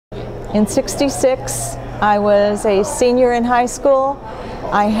In '66, I was a senior in high school.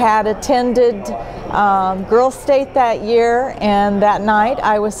 I had attended Girls State that year, and that night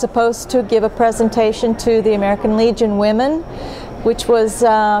I was supposed to give a presentation to the American Legion Women, which was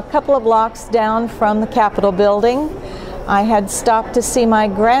a couple of blocks down from the Capitol building. I had stopped to see my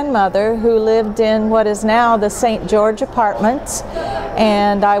grandmother, who lived in what is now the St. George Apartments,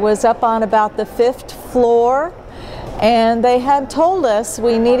 and I was up on about the 5th floor, and they had told us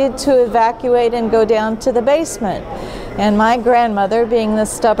we needed to evacuate and go down to the basement. And my grandmother, being the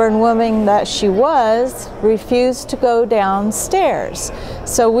stubborn woman that she was, refused to go downstairs.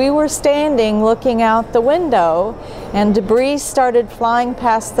 So we were standing looking out the window, and debris started flying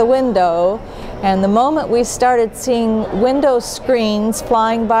past the window. And the moment we started seeing window screens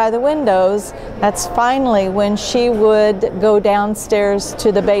flying by the windows, that's finally when she would go downstairs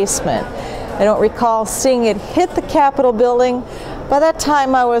to the basement. I don't recall seeing it hit the Capitol building. By that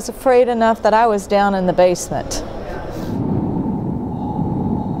time I was afraid enough that I was down in the basement.